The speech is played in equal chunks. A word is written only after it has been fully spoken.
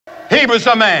He was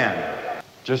a man,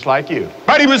 just like you.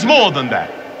 But he was more than that.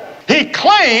 He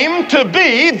claimed to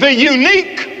be the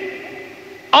unique,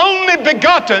 only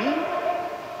begotten,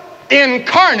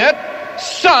 incarnate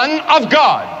Son of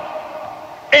God.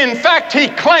 In fact, he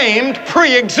claimed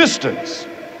pre-existence.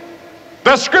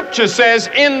 The scripture says,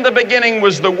 in the beginning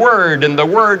was the Word, and the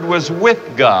Word was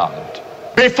with God.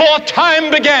 Before time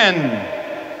began,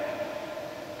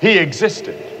 he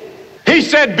existed. He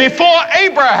said, before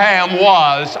Abraham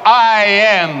was, I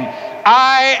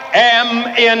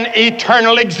am in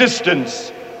eternal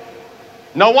existence.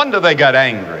 No wonder they got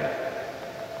angry.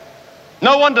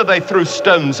 No wonder they threw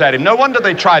stones at him. No wonder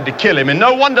they tried to kill him. And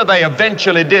no wonder they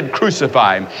eventually did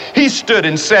crucify him. He stood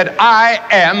and said, I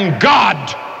am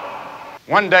God.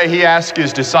 One day he asked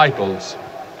his disciples,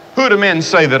 who do men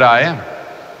say that I am?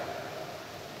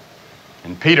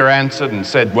 And Peter answered and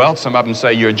said, well, some of them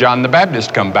say you're John the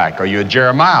Baptist come back, or you're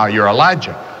Jeremiah, or you're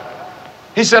Elijah.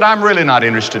 He said, I'm really not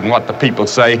interested in what the people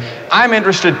say. I'm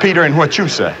interested, Peter, in what you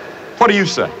say. What do you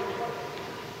say?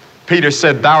 Peter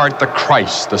said, thou art the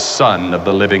Christ, the Son of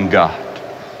the living God.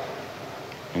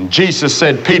 And Jesus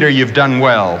said, Peter, you've done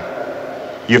well.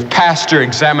 You've passed your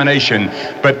examination.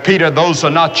 But Peter, those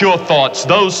are not your thoughts.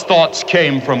 Those thoughts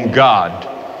came from God.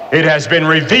 It has been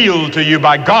revealed to you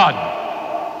by God.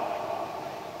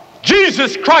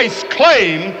 Jesus Christ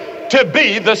claimed to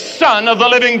be the Son of the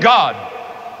living God.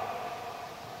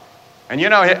 And you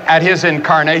know, at his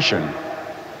incarnation,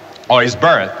 or his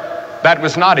birth, that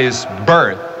was not his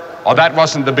birth, or that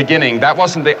wasn't the beginning, that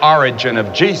wasn't the origin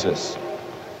of Jesus.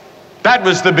 That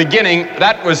was the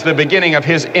beginning of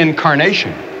his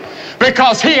incarnation.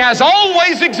 Because he has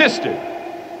always existed.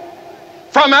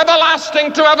 From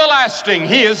everlasting to everlasting,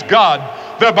 he is God,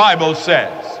 the Bible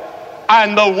says.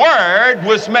 And the Word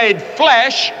was made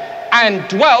flesh and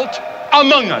dwelt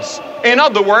among us. In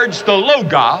other words, the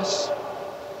Logos,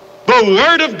 the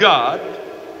Word of God,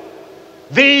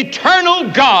 the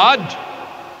eternal God,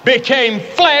 became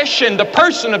flesh in the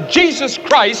person of Jesus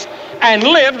Christ and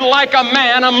lived like a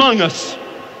man among us.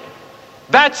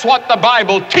 That's what the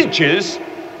Bible teaches.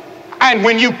 And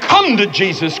when you come to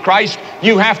Jesus Christ,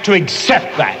 you have to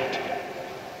accept that.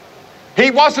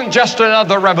 He wasn't just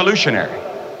another revolutionary.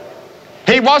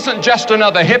 He wasn't just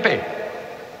another hippie.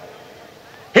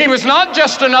 He was not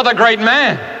just another great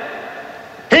man.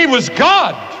 He was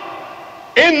God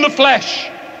in the flesh.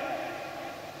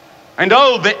 And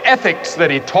oh, the ethics that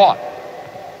he taught.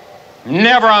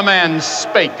 Never a man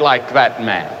spake like that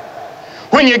man.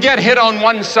 When you get hit on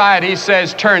one side, he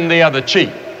says, turn the other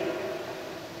cheek.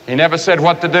 He never said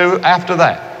what to do after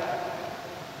that.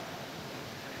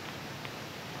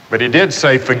 But he did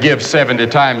say, forgive 70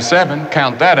 times 7.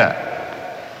 Count that up.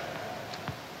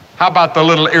 How about the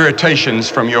little irritations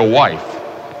from your wife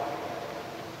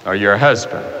or your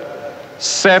husband?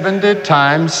 70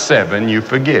 times 7 you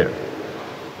forgive.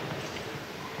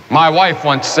 My wife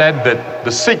once said that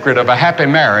the secret of a happy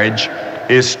marriage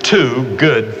is 2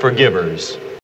 good forgivers.